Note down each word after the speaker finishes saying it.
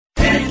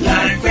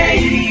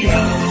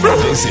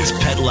This is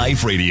Pet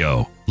Life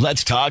Radio.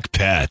 Let's talk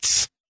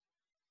pets.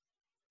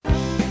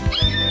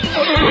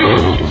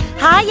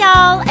 Hi,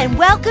 y'all, and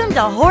welcome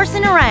to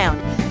Horsing Around.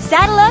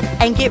 Saddle up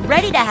and get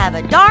ready to have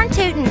a darn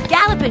tootin',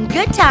 galloping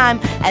good time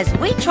as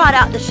we trot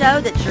out the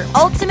show that's your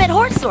ultimate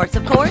horse source,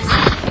 of course.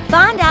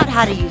 Find out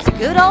how to use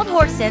good old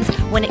horse sense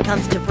when it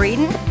comes to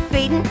breeding,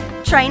 feeding,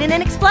 training,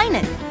 and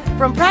explaining.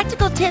 From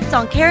practical tips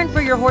on caring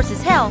for your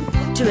horse's health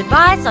to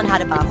advice on how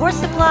to buy horse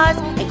supplies,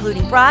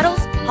 including bridles,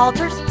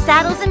 halters,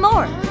 saddles, and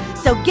more.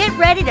 So get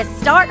ready to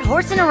start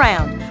horsing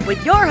around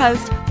with your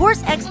host,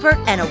 horse expert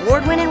and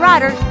award-winning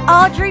rider,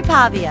 Audrey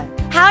Pavia.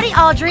 Howdy,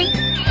 Audrey.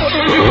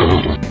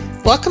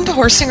 Welcome to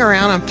Horsing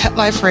Around on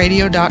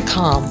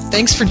PetLifeRadio.com.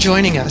 Thanks for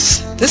joining us.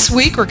 This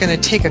week we're going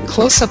to take a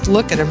close-up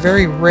look at a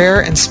very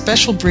rare and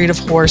special breed of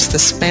horse, the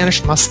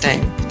Spanish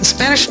Mustang. The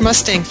Spanish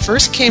Mustang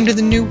first came to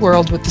the New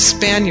World with the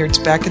Spaniards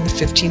back in the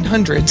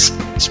 1500s,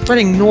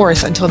 spreading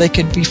north until they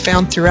could be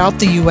found throughout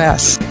the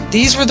U.S.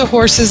 These were the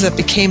horses that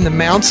became the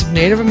mounts of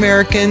Native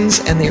Americans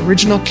and the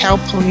original cow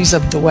ponies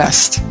of the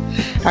West.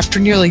 After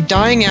nearly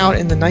dying out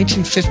in the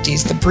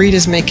 1950s, the breed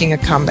is making a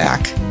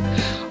comeback.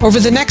 Over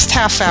the next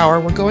half hour,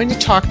 we're going to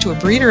talk to a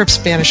breeder of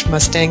Spanish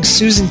Mustangs,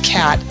 Susan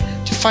Catt,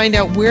 to find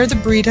out where the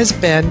breed has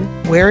been,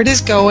 where it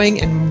is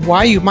going, and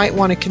why you might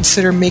want to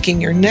consider making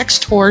your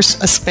next horse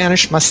a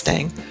Spanish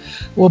Mustang.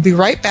 We'll be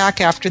right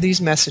back after these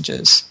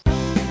messages.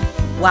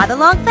 Why the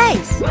long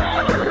face?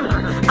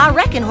 I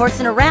reckon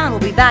Horsing Around will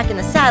be back in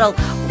the saddle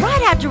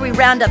right after we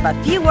round up a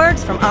few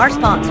words from our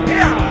sponsors.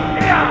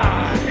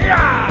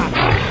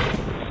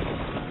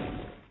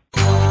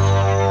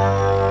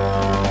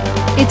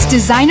 It's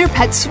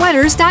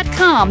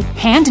DesignerPetSweaters.com.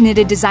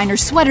 Hand-knitted designer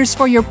sweaters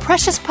for your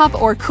precious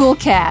pup or cool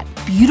cat.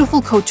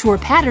 Beautiful couture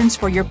patterns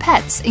for your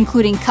pets,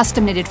 including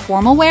custom-knitted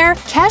formal wear,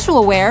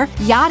 casual wear,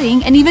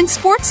 yachting, and even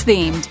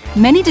sports-themed.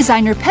 Many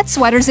designer pet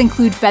sweaters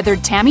include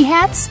feathered tammy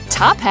hats,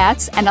 top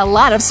hats, and a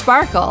lot of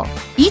sparkle.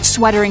 Each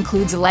sweater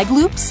includes leg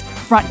loops,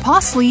 front paw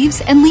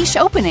sleeves, and leash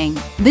opening.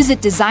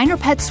 Visit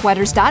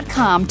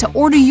DesignerPetSweaters.com to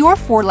order your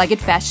four-legged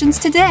fashions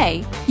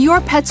today. Your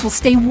pets will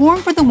stay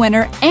warm for the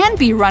winter and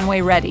be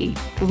runway ready.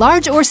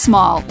 Large or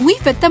small, we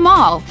fit them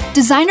all.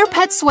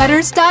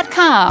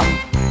 DesignerPetSweaters.com.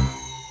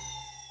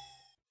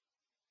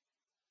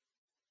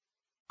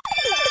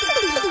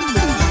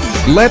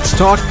 Let's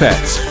Talk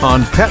Pets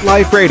on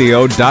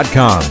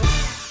PetLifeRadio.com.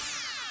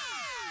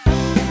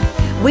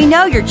 We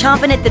know you're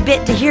chomping at the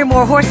bit to hear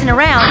more horsing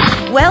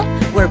around. Well,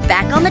 we're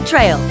back on the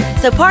trail.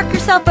 So park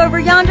yourself over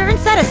yonder and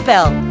set a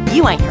spell.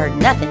 You ain't heard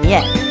nothing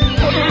yet.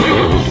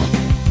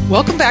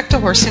 Welcome back to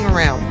Horsing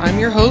Around. I'm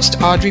your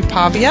host, Audrey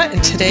Pavia,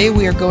 and today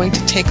we are going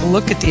to take a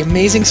look at the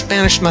amazing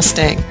Spanish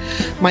Mustang.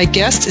 My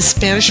guest is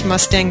Spanish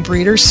Mustang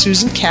breeder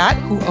Susan Catt,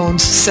 who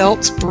owns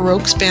Seltz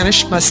Baroque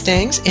Spanish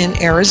Mustangs in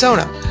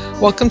Arizona.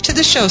 Welcome to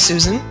the show,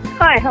 Susan.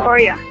 Hi, how are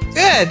you?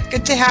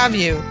 Good to have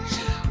you.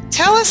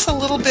 Tell us a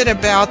little bit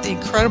about the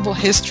incredible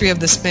history of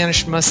the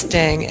Spanish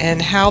Mustang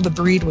and how the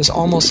breed was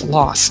almost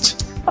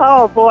lost.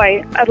 Oh,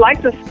 boy. I'd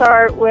like to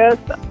start with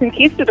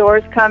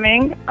conquistadors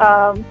coming,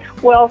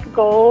 wealth,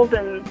 gold,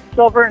 and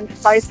silver and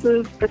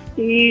spices,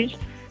 prestige,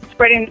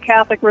 spreading the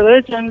Catholic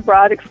religion,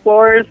 brought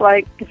explorers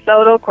like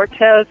Soto,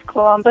 Cortez,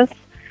 Columbus,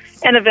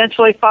 and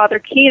eventually Father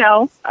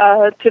Kino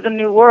to the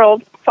New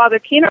World. Father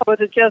Kino was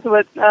a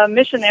Jesuit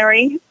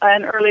missionary,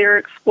 an earlier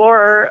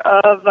explorer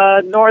of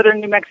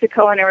northern New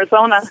Mexico and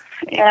Arizona.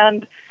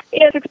 And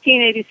in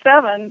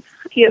 1687,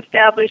 he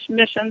established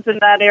missions in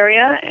that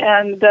area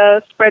and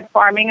spread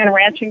farming and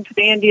ranching to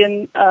the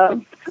Indian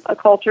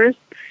cultures,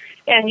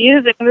 and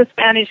using the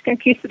Spanish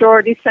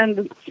conquistador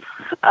descendants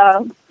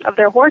of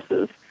their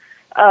horses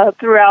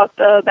throughout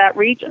that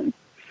region.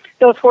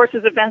 Those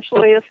horses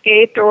eventually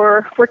escaped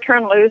or were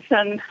turned loose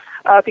and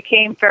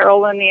became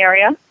feral in the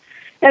area.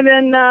 And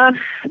then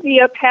the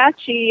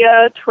Apache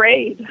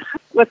trade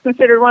was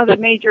considered one of the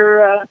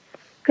major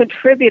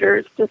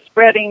contributors to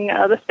spreading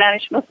the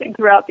Spanish Mustang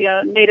throughout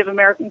the Native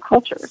American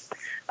culture,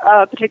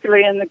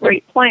 particularly in the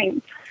Great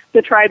Plains.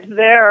 The tribes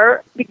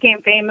there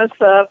became famous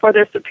for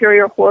their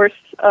superior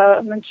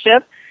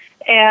horsemanship,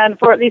 and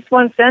for at least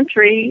one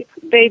century,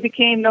 they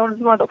became known as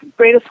one of the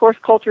greatest horse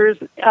cultures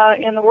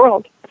in the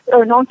world,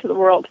 or known to the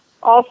world.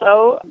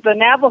 Also, the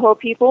Navajo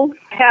people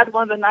had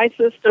one of the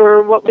nicest,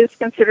 or what was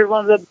considered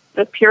one of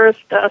the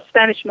purest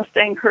Spanish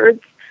Mustang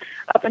herds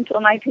up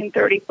until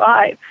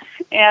 1935.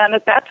 And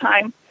at that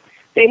time,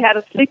 they had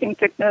a sleeping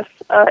sickness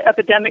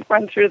epidemic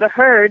run through the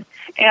herd,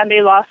 and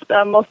they lost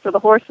most of the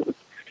horses.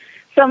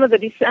 Some of the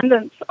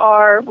descendants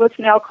are what's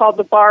now called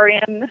the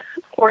bar-in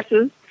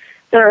horses.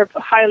 They're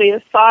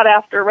highly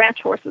sought-after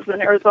ranch horses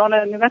in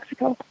Arizona and New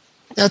Mexico.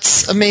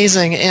 That's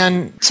amazing.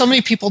 And so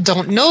many people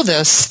don't know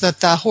this,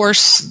 that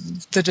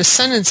the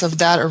descendants of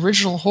that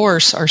original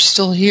horse are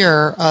still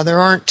here. There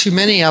aren't too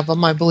many of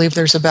them. I believe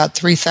there's about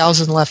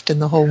 3,000 left in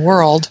the whole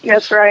world.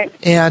 That's right.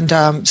 And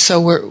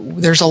so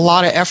there's a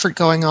lot of effort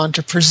going on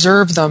to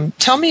preserve them.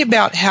 Tell me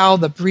about how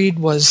the breed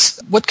was,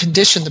 what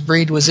condition the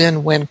breed was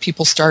in when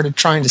people started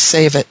trying to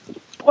save it.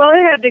 Well,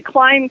 it had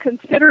declined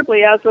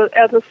considerably as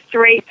a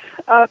straight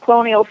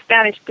colonial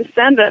Spanish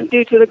descendant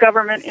due to the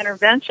government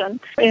intervention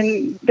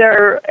in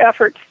their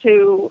efforts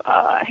to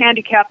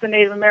handicap the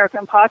Native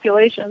American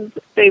populations.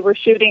 They were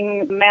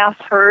shooting mass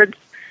herds,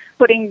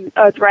 putting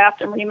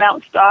draft and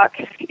remount stock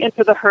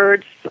into the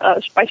herds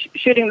by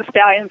shooting the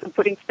stallions and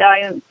putting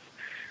stallions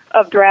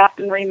of draft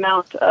and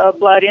remount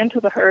blood into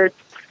the herds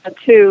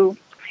to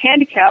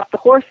handicap the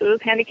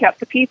horses, handicap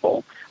the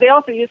people. They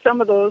also used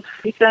some of those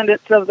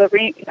descendants of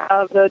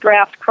the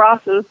draft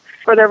crosses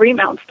for their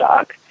remount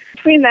stock.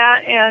 Between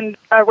that and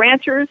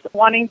ranchers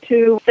wanting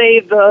to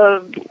save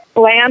the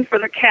land for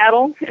the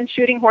cattle and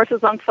shooting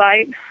horses on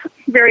sight,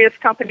 various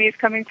companies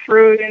coming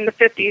through in the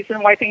 50s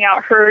and wiping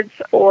out herds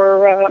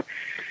for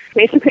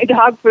basically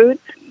dog food,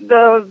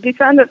 the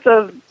descendants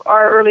of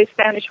our early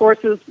Spanish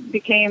horses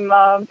became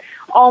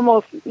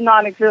almost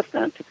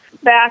non-existent.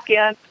 Back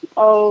in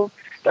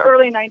the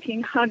early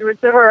 1900s,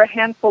 there were a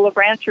handful of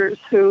ranchers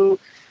who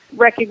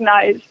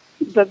recognized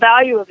the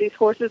value of these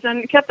horses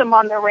and kept them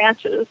on their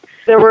ranches.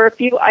 There were a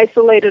few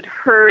isolated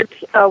herds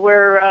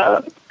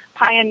where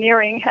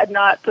pioneering had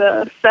not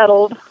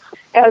settled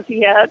as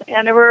yet,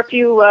 and there were a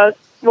few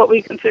what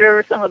we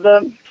consider some of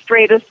the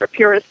straightest or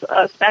purest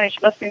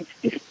Spanish Mustang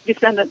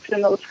descendants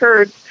in those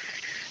herds.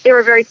 They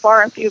were very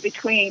far and few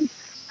between.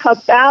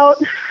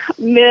 About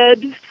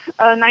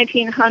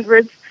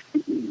mid-1900s,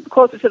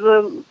 closer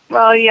to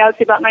I'd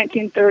say about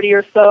 1930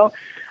 or so,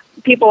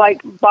 people like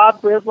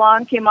Bob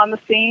Grislon came on the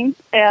scene,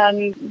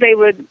 and they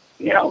would,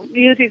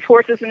 use these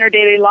horses in their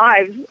daily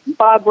lives.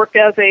 Bob worked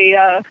as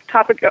a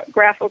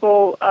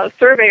topographical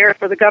surveyor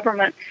for the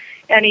government,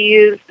 and he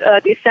used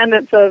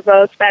descendants of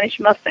Spanish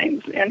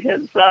Mustangs in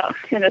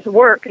his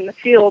work in the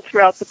field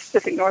throughout the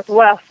Pacific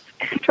Northwest.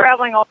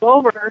 Traveling all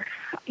over,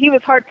 he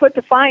was hard put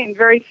to find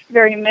very,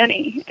 very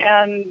many,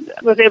 and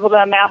was able to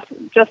amass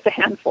just a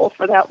handful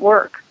for that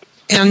work.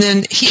 And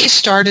then he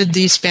started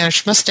the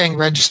Spanish Mustang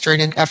Registry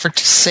in an effort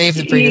to save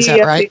the breed, is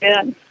that right?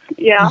 Yes, he did.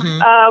 Yeah.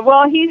 Mm-hmm.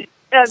 Well, he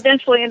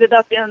eventually ended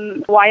up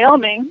in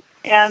Wyoming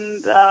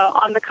and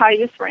on the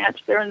Cayuse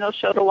Ranch there in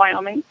Nashotah,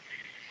 Wyoming.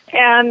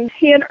 And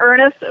he and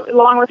Ernest,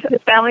 along with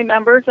his family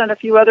members and a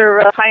few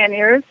other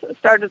pioneers,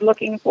 started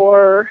looking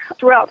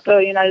throughout the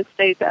United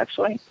States,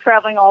 actually,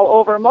 traveling all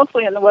over,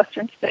 mostly in the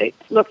western states,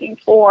 looking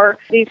for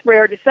these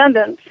rare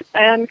descendants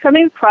and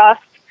coming across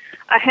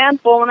a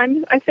handful,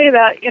 and I say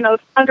that,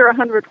 under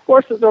 100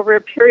 horses over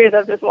a period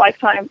of his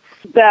lifetime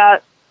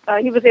that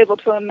he was able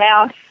to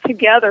amass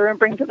together and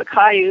bring to the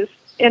Cayuse.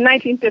 In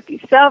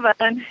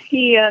 1957,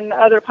 he and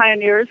other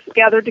pioneers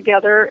gathered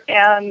together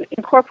and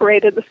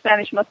incorporated the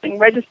Spanish Mustang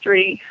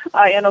Registry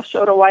in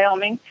Nashotah,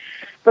 Wyoming,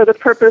 for the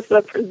purpose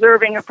of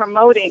preserving and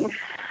promoting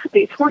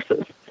these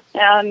horses.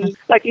 And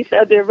like you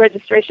said, the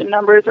registration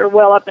numbers are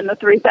well up in the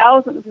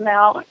 3,000s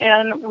now,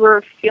 and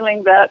we're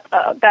feeling that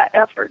that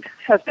effort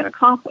has been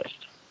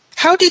accomplished.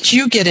 How did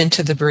you get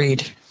into the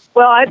breed?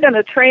 Well, I've been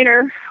a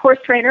horse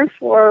trainer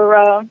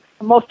for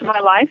most of my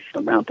life,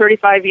 around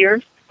 35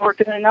 years.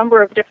 Worked in a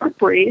number of different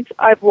breeds.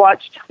 I've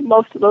watched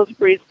most of those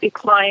breeds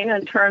decline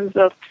in terms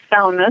of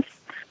soundness.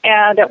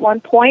 And at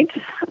one point,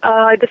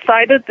 I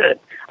decided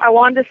that I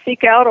wanted to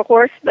seek out a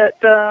horse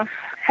that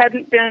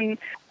hadn't been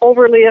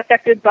overly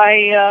affected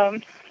by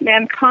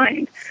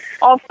mankind.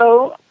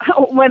 Also,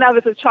 when I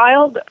was a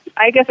child,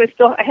 I guess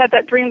I had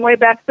that dream way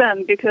back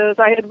then, because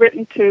I had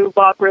written to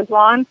Bob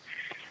Grislon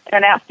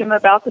and asked him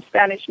about the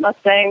Spanish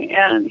Mustang,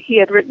 and he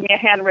had written me a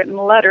handwritten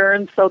letter,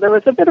 and so there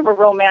was a bit of a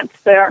romance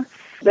there.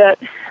 That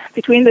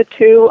between the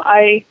two,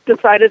 I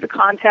decided to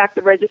contact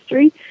the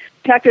registry,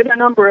 contacted a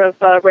number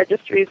of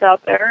registries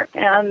out there,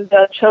 and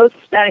chose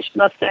the Spanish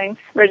Mustang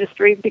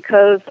Registry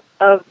because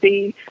of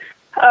the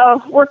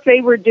work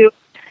they were doing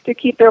to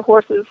keep their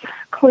horses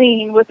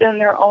clean within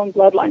their own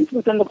bloodlines,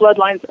 within the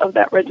bloodlines of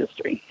that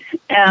registry.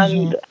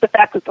 And the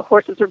fact that the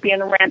horses were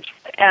being ranched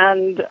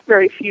and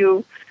very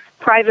few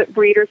private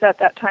breeders at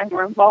that time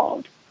were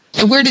involved.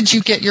 And where did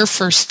you get your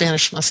first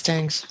Spanish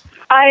Mustangs?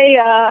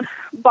 I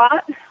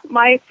bought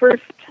my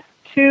first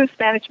two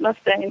Spanish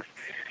Mustangs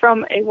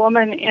from a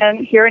woman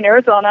here in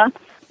Arizona,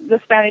 the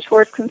Spanish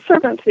Horse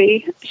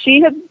Conservancy.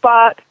 She had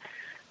bought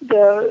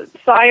the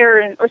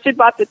sire, or she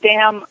bought the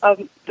dam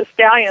of the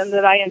stallion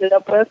that I ended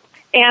up with,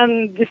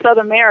 and the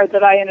southern mare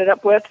that I ended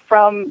up with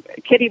from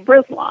Kitty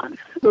Brislon,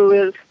 who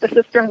is the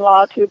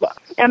sister-in-law to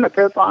Emmett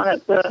Brislon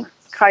at the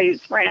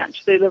Cayuse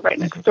Ranch. They live right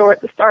next door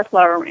at the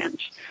Starflower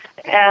Ranch.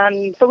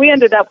 And so we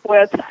ended up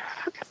with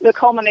the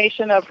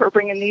culmination of her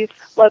bringing these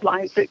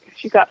bloodlines that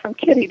she got from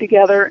Kitty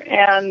together,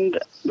 and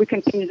we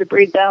continue to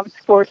breed them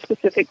for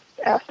specific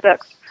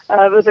aspects.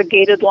 It was a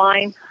gated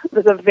line. It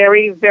was a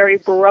very, very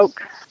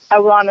Baroque, I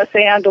want to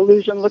say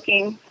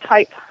Andalusian-looking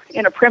type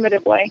in a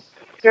primitive way.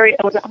 Very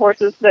elegant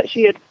horses that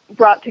she had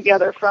brought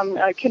together from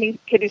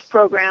Kitty's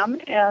program,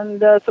 and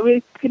so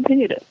we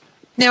continued it.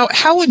 Now,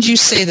 how would you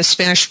say the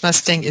Spanish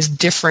Mustang is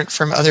different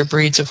from other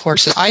breeds of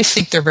horses? I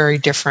think they're very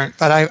different,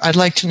 but I'd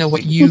like to know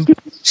what you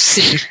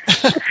see.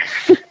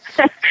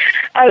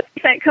 I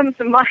think comes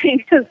to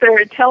mind is their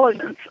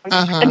intelligence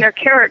and their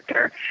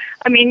character.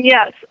 I mean,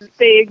 yes,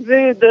 they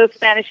exude the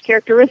Spanish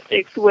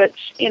characteristics,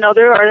 which,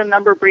 there are a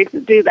number of breeds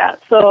that do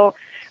that. So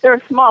they're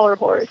a smaller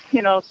horse,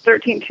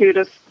 13.2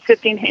 to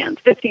 15 hands,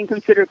 15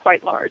 considered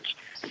quite large.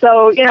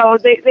 So,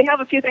 they have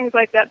a few things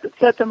like that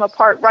set them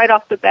apart right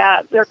off the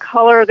bat. Their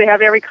color, they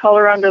have every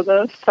color under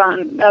the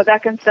sun.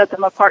 That can set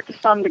them apart to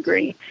some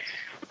degree.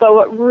 But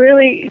what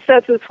really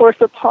sets this horse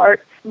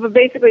apart,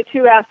 basically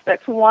two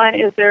aspects. One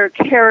is their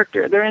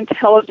character, their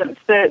intelligence.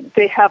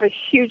 They have a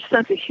huge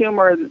sense of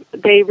humor.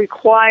 They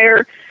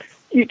require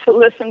you to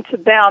listen to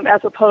them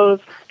as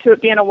opposed to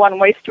it being a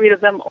one-way street of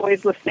them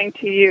always listening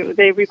to you.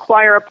 They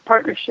require a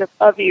partnership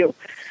of you.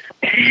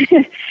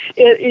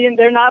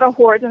 They're not a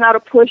horse, they're not a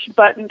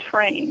push-button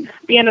train.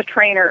 Being a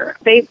trainer,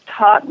 they've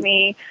taught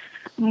me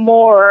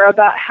more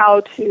about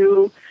how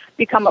to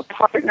become a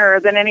partner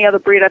than any other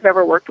breed I've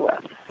ever worked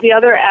with. The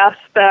other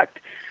aspect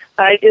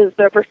is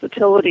their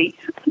versatility.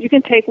 You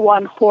can take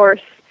one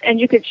horse and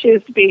you could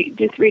choose to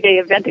do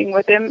 3-day eventing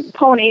with him.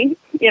 Pony,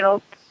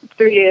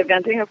 3-day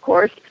eventing, of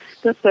course,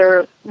 since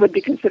there would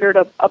be considered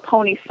a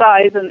pony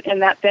size in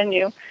that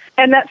venue.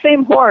 And that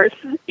same horse,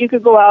 you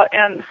could go out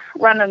and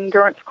run an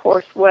endurance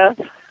course with,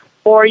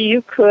 or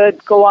you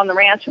could go on the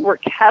ranch and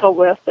work cattle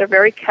with. They're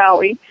very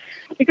cowy.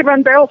 You could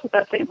run barrels with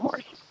that same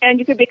horse. And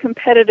you could be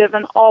competitive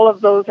in all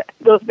of those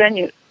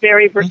venues.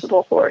 Very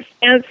versatile horse.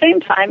 And at the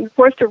same time,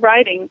 horse to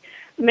riding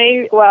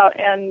may go out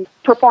and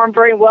perform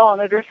very well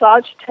on a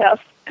dressage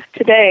test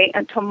today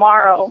and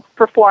tomorrow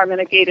perform in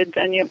a gated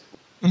venue.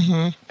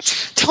 Mm-hmm.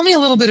 Tell me a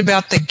little bit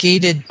about the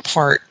gated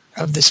part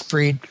of this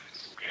breed.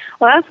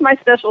 Well, that's my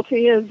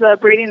specialty, is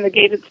breeding the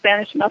gated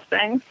Spanish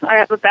Mustangs. I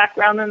have a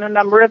background in a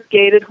number of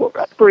gated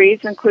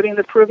breeds, including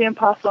the Peruvian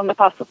Paso and the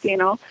Paso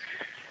Fino,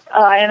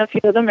 and a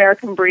few of the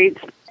American breeds.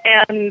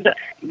 And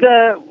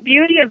the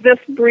beauty of this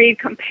breed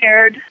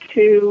compared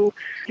to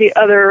the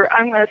other,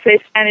 I'm going to say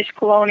Spanish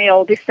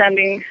colonial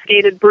descending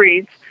gated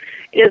breeds,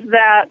 is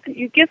that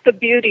you get the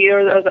beauty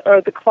or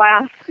the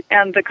class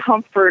and the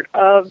comfort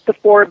of the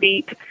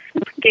 4-beat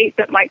gait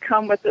that might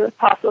come with the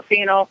Paso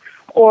Fino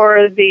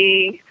or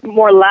the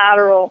more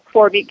lateral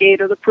 4-beat gait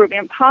of the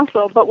Peruvian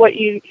Paso. But what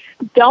you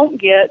don't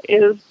get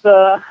is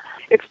the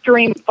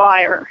extreme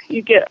fire.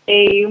 You get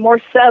a more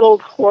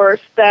settled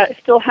horse that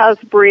still has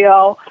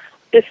brio.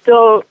 It's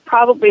still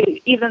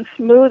probably even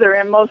smoother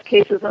in most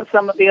cases than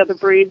some of the other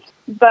breeds.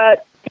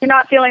 But you're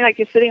not feeling like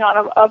you're sitting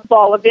on a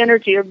ball of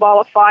energy or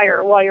ball of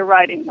fire while you're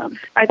riding them.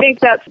 I think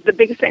that's the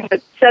biggest thing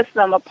that sets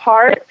them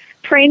apart.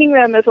 Training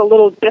them is a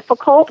little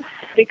difficult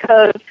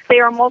because they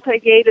are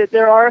multi-gated.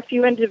 There are a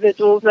few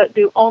individuals that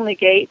do only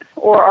gait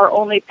or are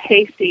only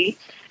pacey,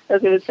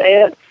 as we would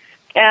say it,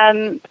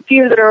 and a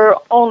few that are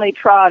only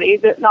trotty.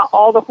 That not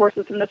all the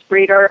horses in this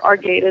breed are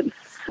gated,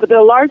 but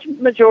the large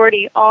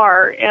majority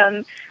are,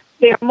 and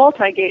they are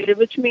multi-gated,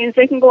 which means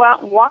they can go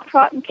out and walk,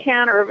 trot, and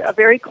canter a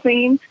very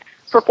clean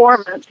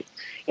performance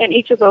in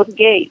each of those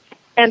gaits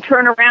and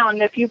turn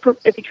around. If you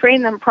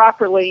train them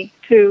properly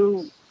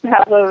to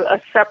have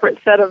a separate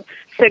set of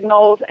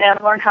signals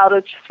and learn how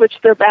to switch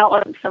their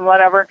balance and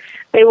whatever,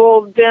 they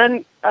will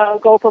then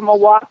go from a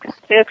walk,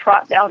 say a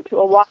trot, down to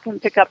a walk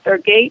and pick up their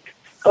gait,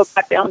 go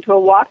back down to a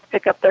walk,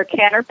 pick up their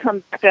canter,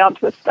 come back down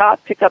to a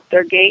stop, pick up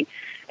their gait.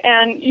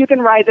 And you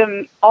can ride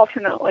them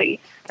alternately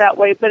that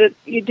way, but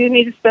you do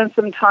need to spend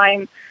some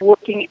time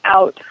working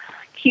out,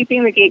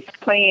 keeping the gaits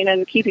clean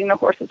and keeping the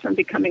horses from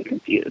becoming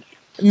confused.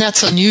 And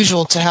that's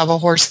unusual to have a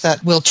horse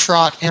that will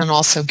trot and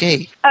also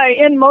gait.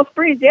 In most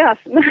breeds, yes.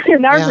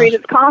 In our breed,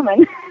 it's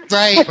common.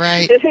 Right.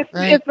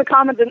 It's the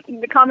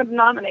common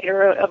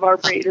denominator of our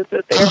breed is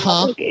that they're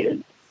all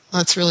gated.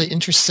 That's really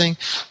interesting.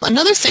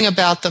 Another thing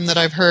about them that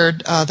I've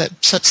heard that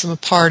sets them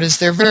apart is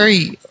they're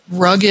very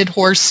rugged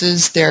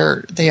horses.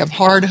 They have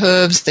hard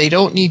hooves. They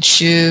don't need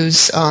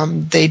shoes.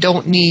 They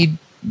don't need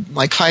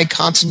like high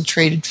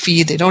concentrated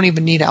feed. They don't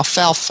even need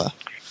alfalfa.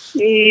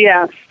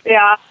 Yes,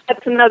 yeah,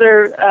 that's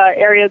another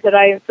area that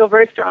I feel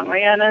very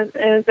strongly in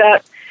is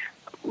that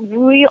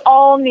we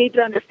all need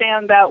to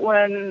understand that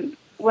when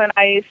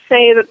I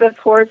say that this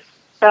horse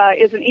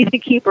is an easy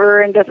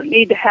keeper and doesn't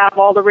need to have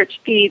all the rich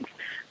feeds,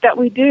 that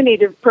we do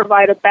need to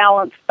provide a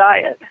balanced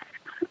diet.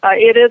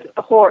 It is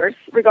a horse,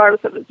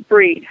 regardless of its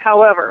breed.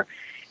 However,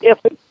 if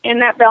in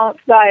that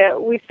balanced diet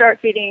we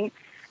start feeding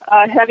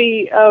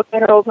heavy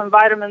minerals and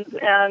vitamins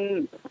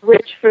and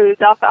rich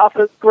foods,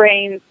 alfalfas,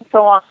 grains, and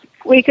so on,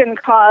 we can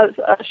cause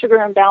sugar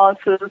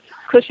imbalances,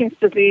 Cushing's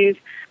disease,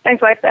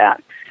 things like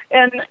that.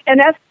 And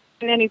that's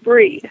in any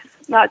breed,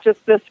 not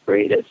just this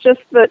breed. It's just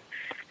that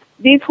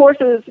these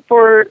horses,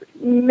 for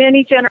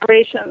many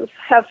generations,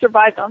 have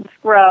survived on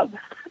scrub.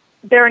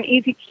 They're an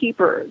easy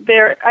keeper.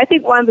 I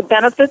think one of the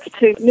benefits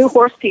to new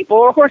horse people,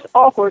 or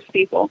all horse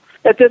people,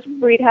 that this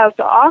breed has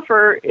to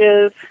offer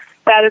is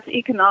that it's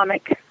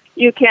economic.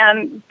 You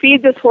can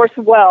feed this horse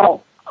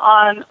well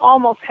on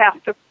almost half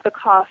the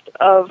cost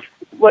of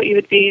what you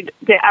would feed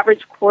the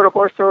average quarter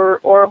horse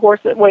or a horse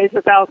that weighs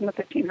 1,000 to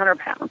 1,500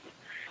 pounds.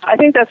 I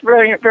think that's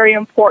very, very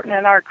important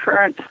in our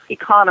current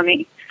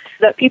economy,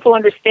 that people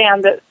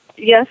understand that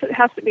yes, it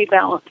has to be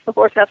balanced. The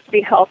horse has to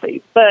be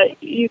healthy,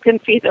 but you can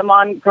feed them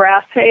on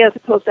grass hay as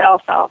opposed to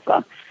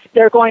alfalfa.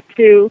 They're going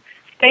to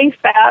stay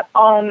fat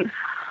on,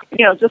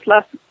 just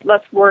less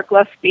work,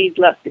 less feed,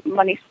 less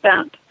money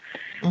spent.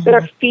 Mm-hmm.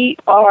 Their feet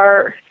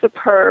are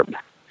superb.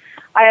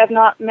 I have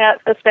not met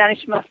a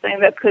Spanish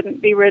Mustang that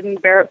couldn't be ridden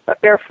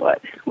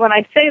barefoot. When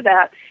I say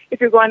that, if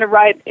you're going to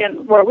ride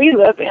in where we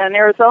live in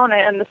Arizona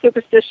and the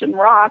Superstition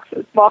Rocks,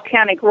 it's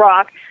volcanic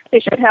rock, they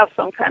should have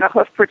some kind of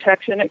hoof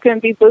protection. It can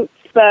be boots,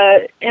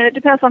 and it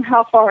depends on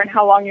how far and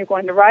how long you're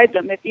going to ride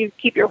them. If you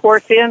keep your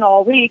horse in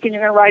all week and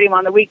you're going to ride him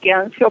on the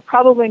weekends, he'll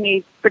probably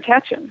need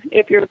protection.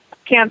 If you're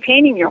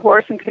campaigning your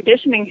horse and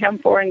conditioning him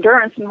for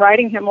endurance and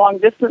riding him long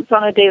distance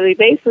on a daily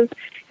basis,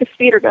 his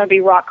feet are going to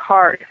be rock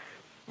hard.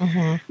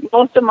 Mm-hmm.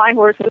 Most of my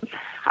horses,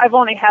 I've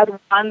only had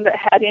one that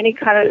had any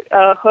kind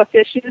of hoof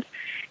issues,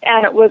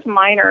 and it was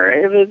minor.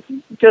 It was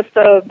just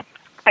I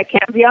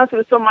can't be honest, it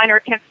was so minor I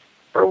can't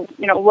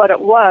remember, what it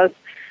was.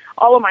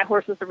 All of my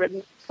horses are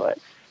ridden foot.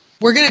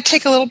 We're going to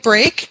take a little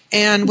break,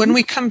 and when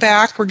we come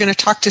back, we're going to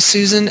talk to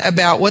Susan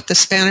about what the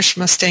Spanish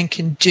Mustang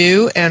can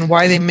do and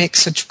why they make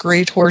such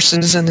great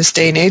horses in this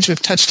day and age.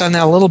 We've touched on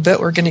that a little bit.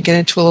 We're going to get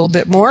into a little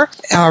bit more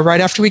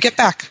right after we get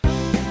back.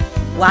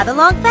 Why the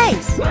long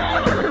face?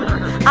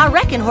 I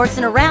reckon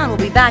Horsing Around will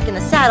be back in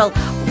the saddle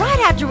right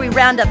after we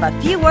round up a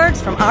few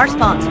words from our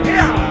sponsors.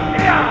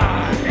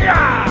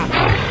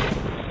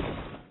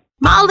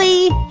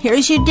 Molly,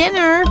 here's your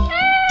dinner.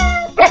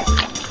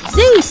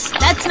 Zeus,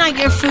 that's not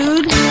your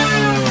food.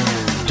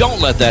 Don't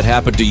let that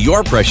happen to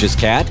your precious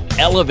cat.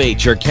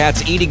 Elevate your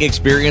cat's eating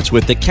experience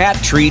with the Cat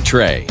Tree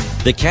Tray.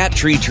 The Cat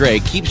Tree Tray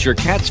keeps your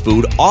cat's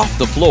food off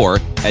the floor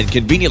and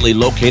conveniently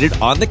located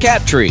on the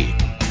cat tree.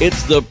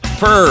 It's the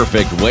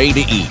perfect way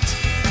to eat.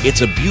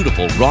 It's a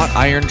beautiful wrought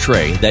iron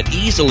tray that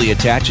easily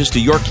attaches to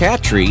your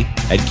cat tree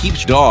and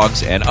keeps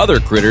dogs and other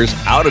critters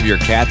out of your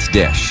cat's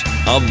dish.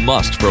 A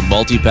must for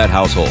multi-pet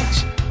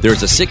households.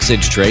 There's a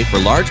 6-inch tray for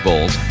large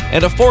bowls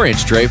and a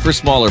 4-inch tray for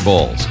smaller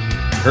bowls.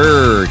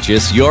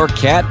 Purchase your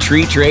Cat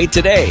Tree Tray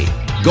today.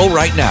 Go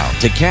right now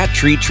to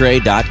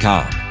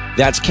cattreetray.com.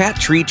 That's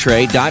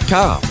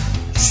cattreetray.com.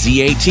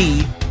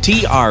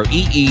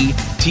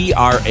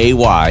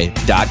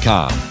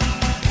 cattreetray.com.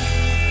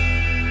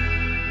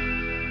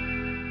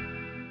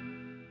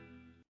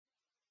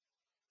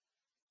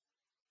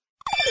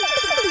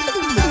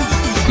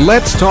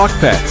 Let's Talk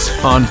Pets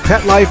on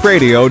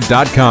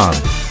PetLifeRadio.com.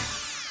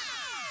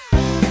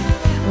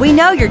 We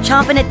know you're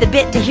chomping at the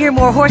bit to hear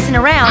more Horsing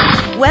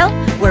Around. Well,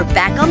 we're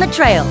back on the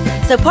trail.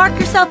 So park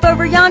yourself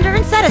over yonder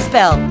and set a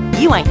spell.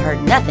 You ain't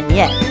heard nothing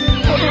yet.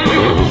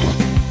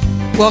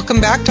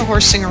 Welcome back to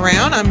Horsing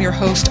Around. I'm your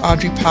host,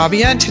 Audrey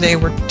Pavia, and today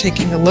we're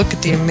taking a look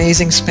at the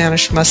amazing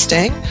Spanish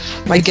Mustang.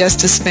 My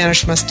guest is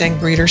Spanish Mustang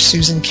breeder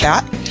Susan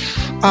Catt.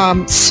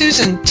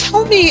 Susan,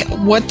 tell me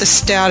what the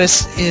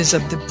status is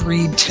of the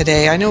breed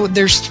today. I know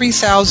there's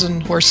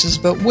 3,000 horses,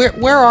 but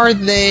where are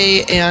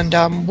they, and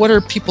what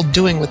are people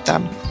doing with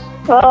them?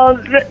 Well,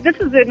 this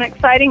is an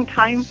exciting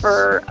time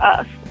for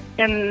us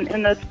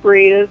in this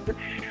breed.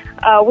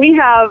 We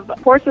have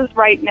horses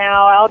right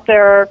now out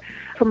there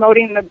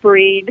promoting the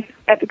breed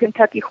at the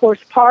Kentucky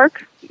Horse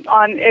Park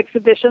on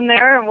exhibition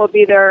there, and we'll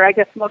be there, I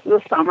guess, most of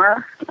the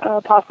summer.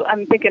 Possibly,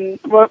 I'm thinking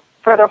for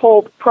the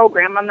whole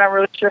program. I'm not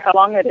really sure how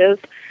long it is.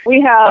 We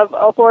have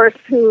a horse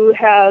who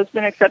has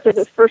been accepted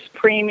as first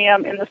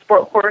premium in the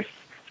Sport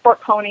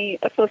Pony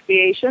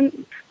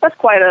Association. That's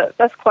quite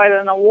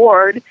an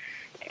award.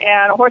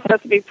 And a horse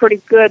has to be pretty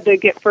good to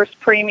get first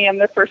premium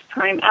the first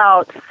time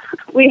out.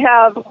 We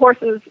have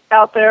horses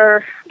out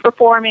there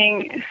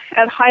performing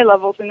at high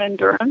levels in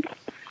endurance,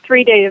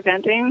 3-day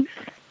eventing.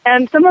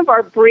 And some of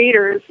our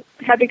breeders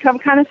have become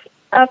kind of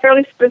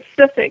fairly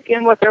specific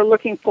in what they're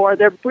looking for.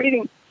 They're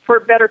breeding for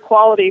better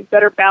quality,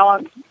 better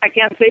balance. I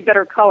can't say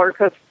better color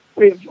because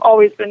we've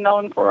always been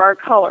known for our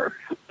color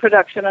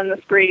production in this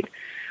breed.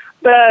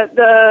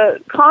 The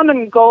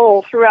common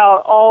goal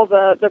throughout all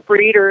the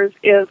breeders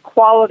is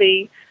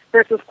quality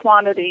versus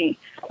quantity.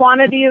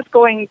 Quantity is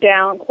going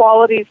down,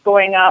 quality is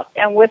going up,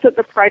 and with it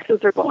the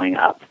prices are going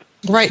up.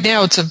 Right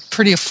now it's a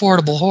pretty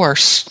affordable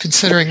horse,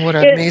 considering what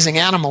an amazing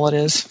animal it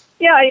is.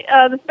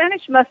 Yeah, the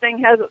Spanish Mustang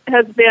has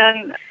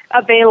been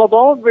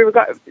available,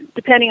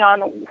 depending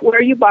on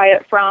where you buy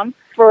it from,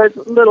 for as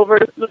little,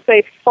 let's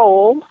say,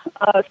 foal,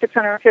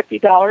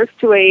 $650,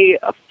 to a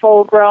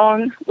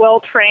full-grown,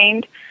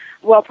 well-trained,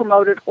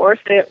 well-promoted horse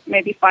at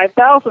maybe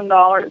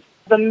 $5,000.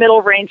 The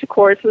middle range, of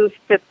course, is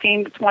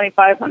 $1,500 to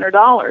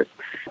 $2,500.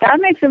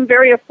 That makes them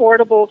very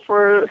affordable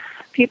for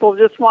people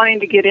just wanting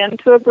to get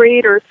into a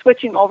breed or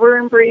switching over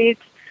in breeds,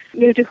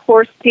 new to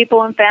horse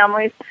people and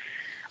families.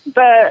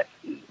 But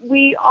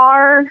we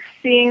are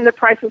seeing the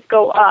prices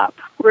go up.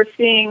 We're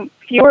seeing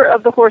fewer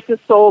of the horses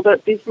sold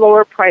at these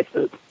lower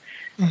prices.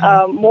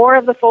 Mm-hmm. More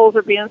of the foals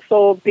are being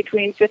sold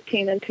between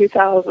 $15,000 and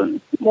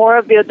 $2,000. More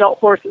of the adult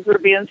horses are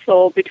being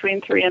sold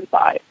between $3,000 and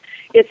 $5,000.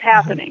 It's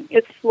happening. Mm-hmm.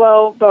 It's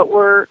slow, but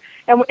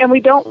and we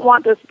don't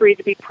want this breed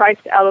to be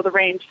priced out of the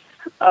range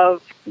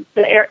of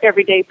the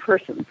everyday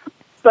person.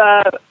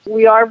 But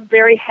we are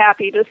very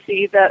happy to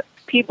see that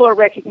people are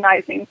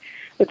recognizing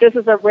that this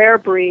is a rare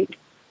breed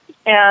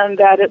and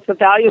that it's a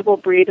valuable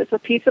breed. It's a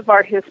piece of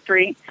our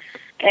history,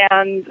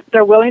 and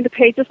they're willing to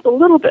pay just a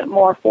little bit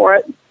more for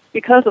it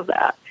because of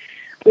that.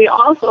 We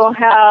also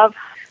have,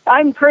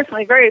 I'm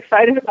personally very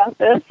excited about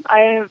this. I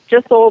have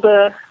just sold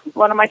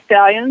one of my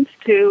stallions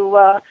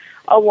to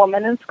a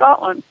woman in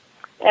Scotland,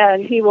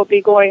 and he will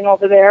be going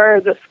over there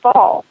this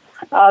fall.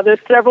 There's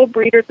several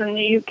breeders in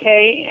the UK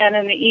and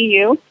in the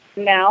EU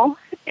now,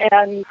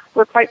 and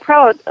we're quite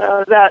proud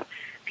that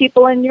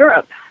people in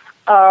Europe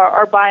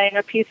are buying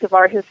a piece of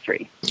our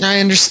history. I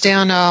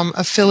understand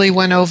a filly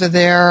went over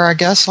there, I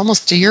guess,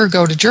 almost a year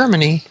ago to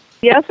Germany.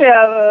 Yes, we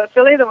have a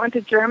filly that went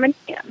to Germany.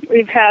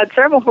 We've had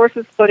several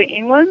horses go to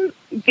England.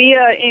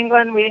 Via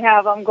England, we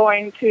have them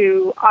going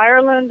to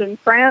Ireland and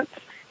France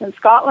and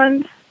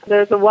Scotland.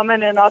 There's a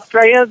woman in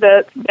Australia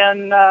that's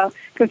been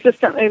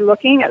consistently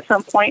looking. At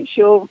some point,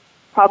 she'll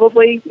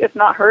probably, if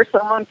not her,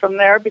 someone from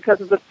there,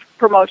 because of the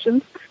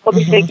promotions, will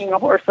be taking a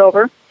horse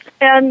over.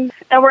 And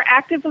we're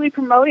actively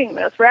promoting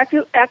this. We're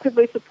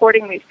actively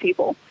supporting these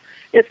people.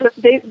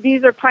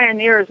 These are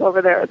pioneers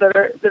over there that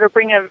are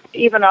bringing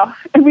even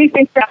and we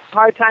think that's a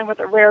hard time with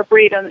a rare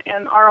breed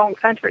in our own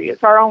country.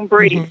 It's our own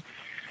breed.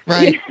 Mm-hmm.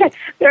 Right.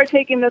 They're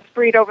taking this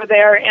breed over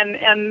there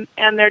and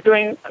they're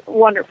doing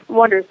wonders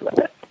with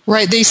it.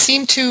 Right. They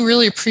seem to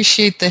really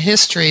appreciate the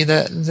history,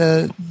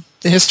 the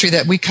history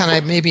that we kind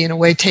of maybe in a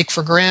way take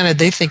for granted.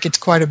 They think it's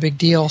quite a big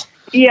deal.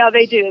 Yeah,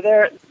 they do.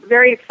 They're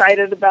very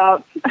excited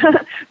about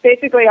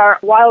basically our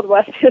Wild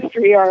West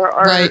history, our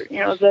right.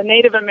 The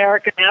Native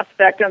American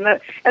aspect and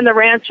the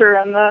rancher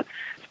and the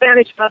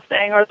Spanish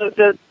Mustang, or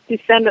the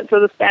descendants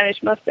of the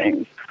Spanish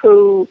Mustangs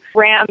who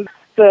ran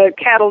the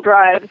cattle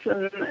drives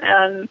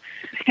and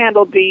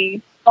handled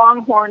the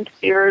longhorn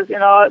steers,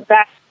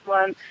 back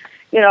when,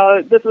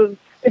 this was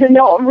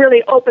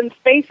really open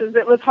spaces.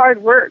 It was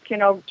hard work,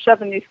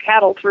 shoving these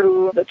cattle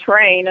through the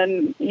terrain,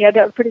 and you had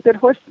to have a pretty good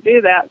horse to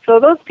do that. So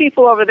those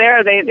people over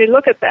there, they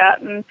look at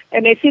that and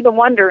they see the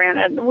wonder in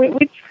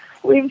it.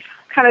 We've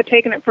kind of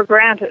taken it for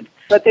granted,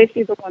 but they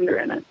see the wonder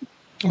in it.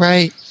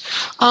 Right.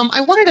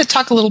 I wanted to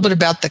talk a little bit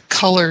about the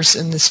colors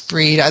in this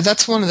breed.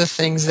 That's one of the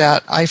things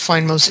that I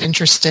find most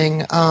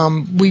interesting.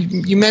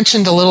 You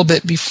mentioned a little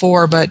bit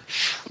before, but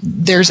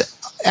there's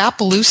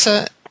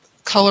Appaloosa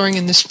coloring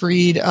in this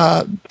breed,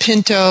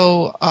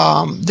 Pinto.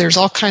 There's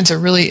all kinds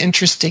of really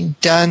interesting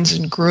duns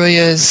and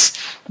gruyas.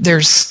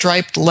 There's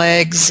striped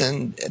legs,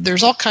 and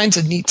there's all kinds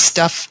of neat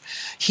stuff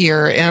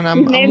here. And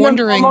I'm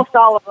wondering, almost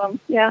all of them,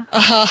 yeah.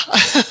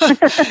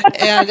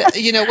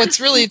 And what's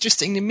really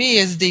interesting to me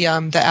is the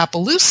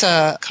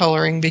Appaloosa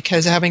coloring,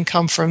 because having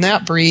come from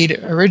that breed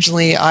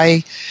originally,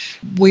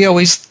 we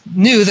always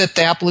knew that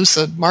the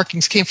Appaloosa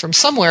markings came from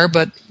somewhere.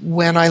 But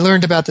when I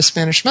learned about the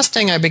Spanish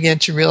Mustang, I began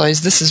to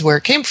realize this is where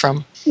it came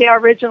from. Yeah,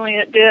 originally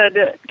it did.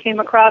 It came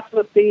across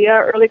with the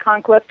early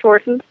conquest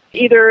horses.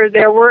 Either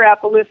there were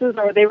Appaloosas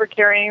or they were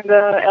carrying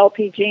the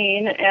LP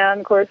gene, and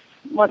of course,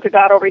 once it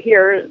got over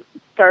here, it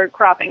started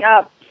cropping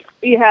up.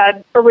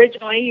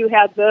 Originally you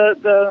had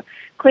the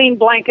clean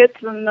blankets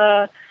and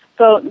the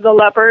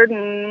leopard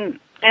and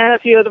a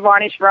few of the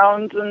varnished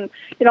roans and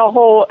a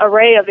whole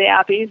array of the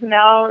Appies.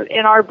 Now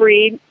in our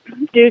breed,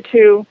 due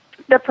to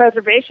the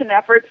preservation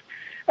efforts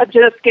of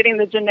just getting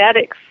the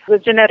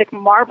genetic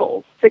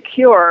marbles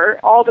secure,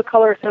 all the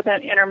colors have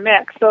been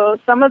intermixed. So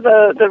some of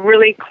the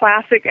really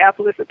classic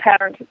Appaloosa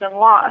patterns have been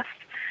lost,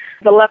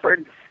 the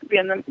leopard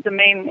being the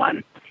main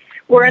one.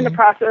 We're in the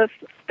process.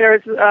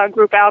 There's a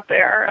group out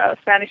there,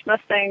 Spanish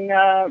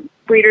Mustang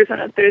breeders and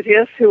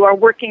enthusiasts, who are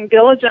working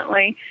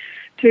diligently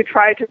to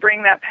try to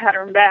bring that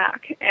pattern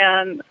back,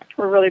 and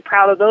we're really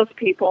proud of those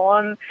people.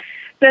 And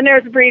then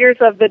there's breeders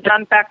of the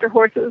dun factor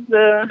horses,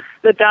 the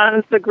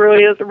duns, the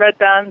gruyas, the red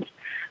duns,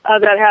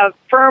 that have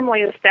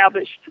firmly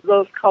established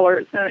those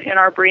colors in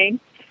our breed.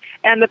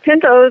 And the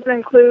pintos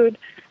include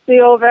the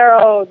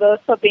Overo, the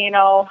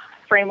Sabino,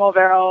 Frame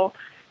Overo,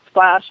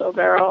 Splash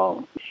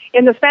Overo.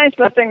 In the Spanish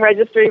Mustang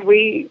registry,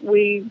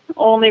 we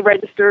only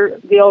register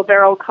the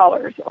Overo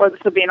colors or the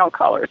Sabino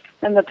colors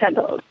and the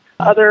pintos.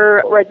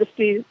 Other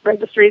registries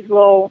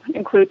will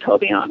include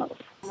Tobianos.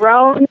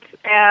 Roans,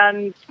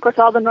 and of course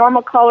all the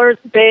normal colors,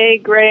 bay,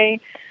 gray,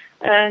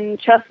 and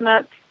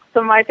chestnut.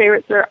 Some of my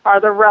favorites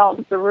are the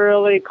roans, the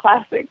really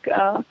classic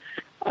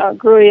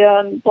gruya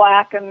and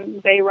black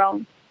and bay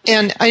roan.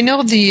 And I know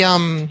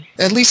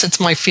at least it's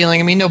my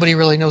feeling, I mean, nobody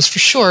really knows for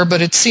sure, but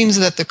it seems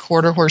that the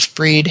quarter horse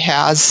breed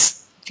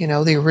has,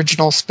 the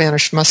original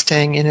Spanish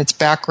Mustang in its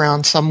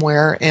background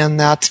somewhere, and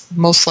that's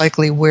most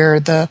likely where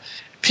the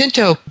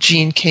Pinto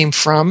gene came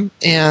from,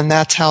 and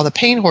that's how the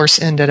Pain horse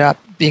ended up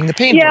being the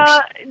Pain horse.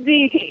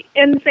 Yeah,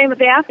 and the same with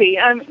the Appy.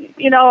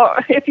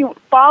 If you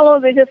follow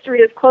the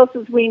history as close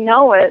as we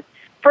know it,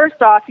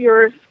 first off,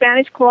 your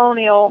Spanish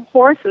colonial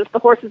horses, the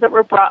horses that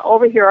were brought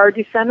over here, are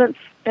descendants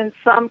in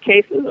some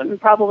cases, and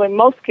probably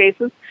most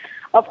cases,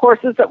 of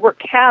horses that were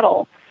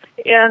cattle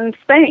in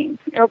Spain,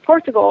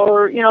 Portugal,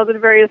 or, the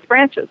various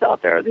branches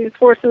out there. These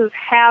horses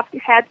had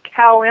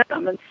cow in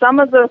them, and some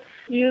of the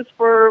used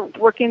for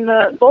working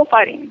the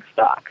bullfighting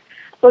stock.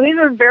 So these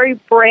are very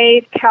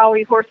brave,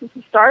 cowy horses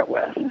to start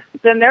with.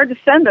 Then their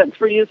descendants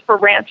were used for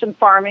ranch and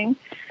farming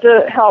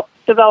to help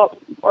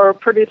develop or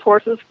produce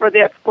horses for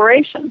the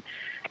exploration.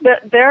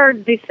 Their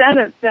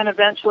descendants then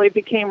eventually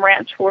became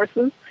ranch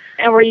horses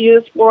and were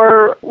used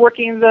for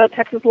working the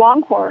Texas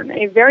Longhorn,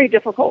 a very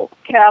difficult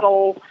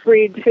cattle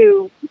breed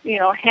to,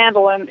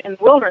 handle in the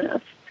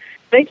wilderness.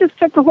 They just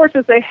took the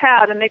horses they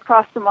had and they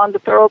crossed them onto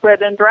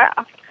thoroughbred and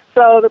draft.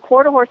 So the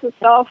quarter horse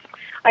itself,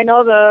 I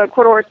know the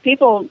quarter horse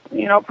people,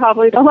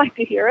 probably don't like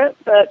to hear it,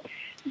 but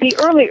the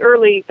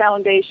early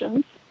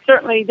foundations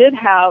certainly did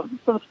have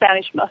some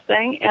Spanish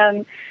Mustang,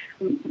 and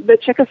the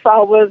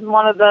Chickasaw was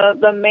one of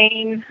the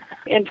main,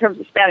 in terms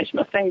of Spanish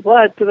Mustang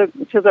blood, to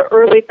the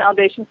early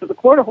foundations of the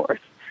quarter horse,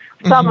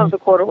 some of the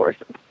quarter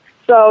horses.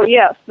 So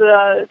yes,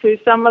 through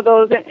some of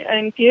those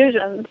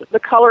infusions, the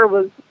color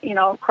was,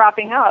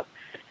 cropping up.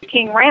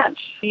 King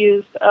Ranch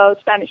used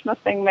Spanish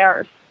Mustang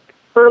mares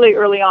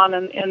early on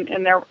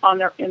in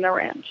their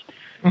ranch.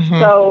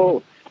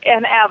 So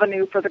an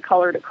avenue for the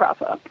color to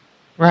crop up.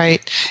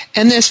 Right.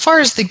 And as far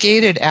as the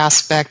gaited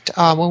aspect,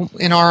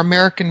 in our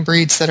American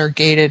breeds that are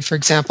gaited, for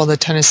example, the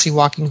Tennessee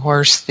Walking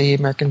Horse, the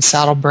American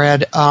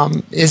Saddlebred,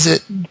 is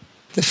it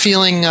the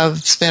feeling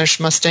of Spanish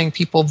Mustang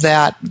people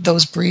that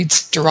those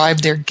breeds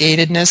derive their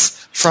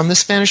gaitedness from the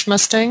Spanish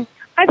Mustang?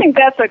 I think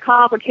that's a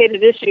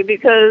complicated issue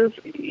because,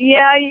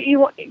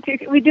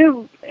 we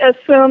do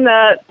assume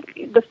that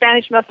the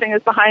Spanish Mustang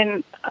is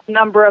behind a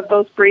number of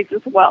those breeds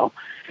as well.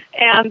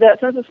 And that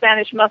since the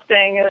Spanish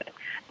Mustang,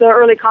 the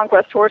early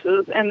conquest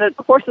horses and the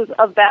horses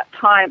of that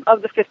time,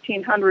 of the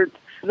 1500s,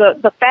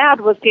 the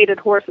fad was gaited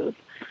horses.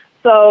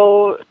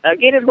 So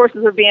gaited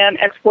horses are being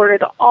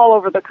exported all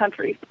over the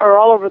country, or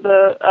all over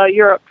the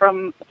Europe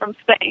from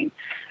Spain.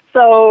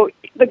 So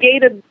the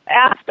gaited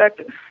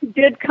aspect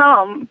did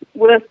come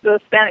with the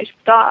Spanish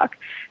stock.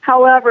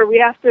 However, we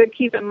have to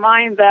keep in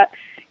mind that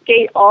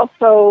gait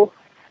also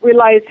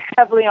relies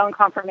heavily on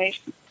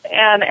conformation.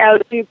 And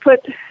as you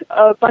put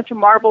a bunch of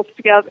marbles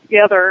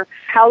together,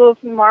 how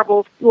those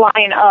marbles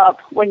line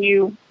up when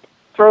you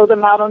throw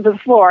them out onto the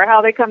floor,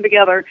 how they come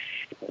together,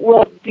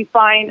 will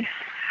define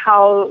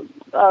how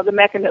the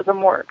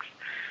mechanism works.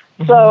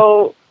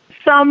 So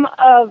some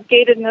of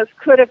gaitedness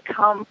could have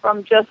come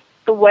from just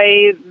the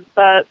way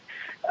that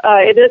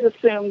it is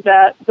assumed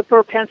that the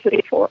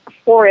propensity for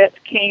it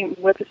came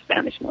with the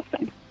Spanish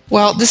Mustang.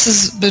 Well, this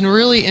has been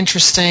really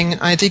interesting.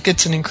 I think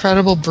it's an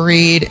incredible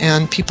breed,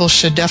 and people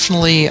should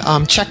definitely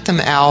check them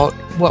out.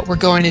 What we're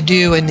going to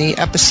do in the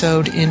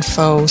episode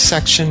info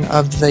section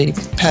of the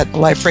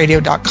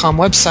PetLifeRadio.com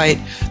website,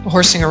 the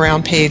Horsing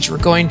Around page, we're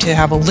going to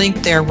have a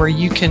link there where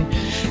you can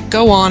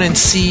go on and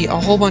see a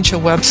whole bunch of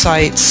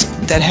websites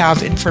that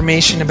have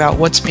information about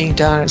what's being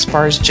done as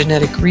far as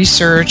genetic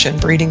research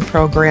and breeding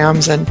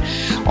programs and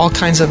all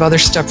kinds of other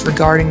stuff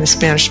regarding the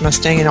Spanish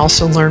Mustang, and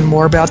also learn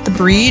more about the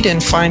breed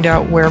and find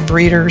out where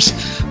breeders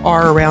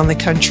are around the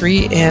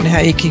country and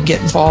how you can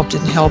get involved in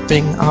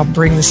helping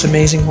bring this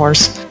amazing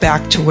horse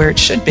back to where it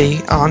should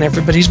be on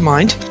everybody's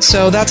mind.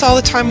 So that's all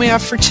the time we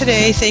have for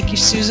today. Thank you,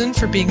 Susan,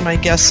 for being my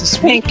guest this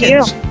week. Thank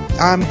you.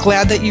 I'm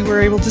glad that you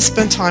were able to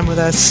spend time with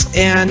us.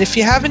 And if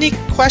you have any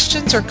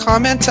questions or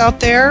comments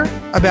out there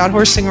about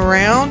horsing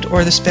around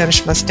or the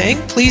Spanish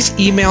Mustang, please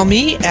email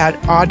me at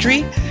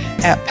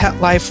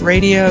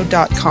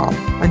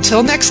audrey@petliferadio.com.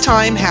 Until next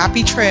time,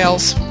 happy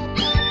trails.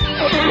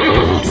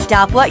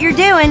 Stop what you're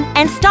doing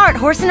and start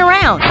horsing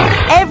around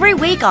every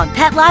week on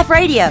Pet Life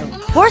Radio.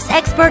 Horse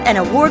expert and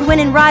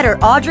award-winning writer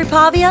Audrey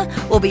Pavia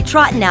will be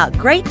trotting out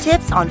great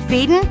tips on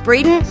feeding,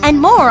 breeding,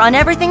 and more on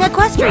everything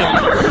equestrian.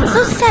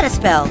 So set a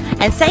spell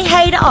and say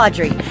hey to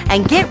Audrey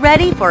and get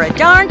ready for a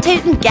darn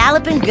tootin'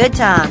 galloping good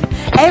time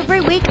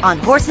every week on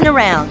Horsing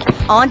Around,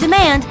 on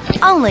demand,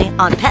 only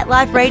on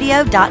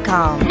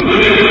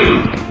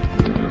PetLifeRadio.com.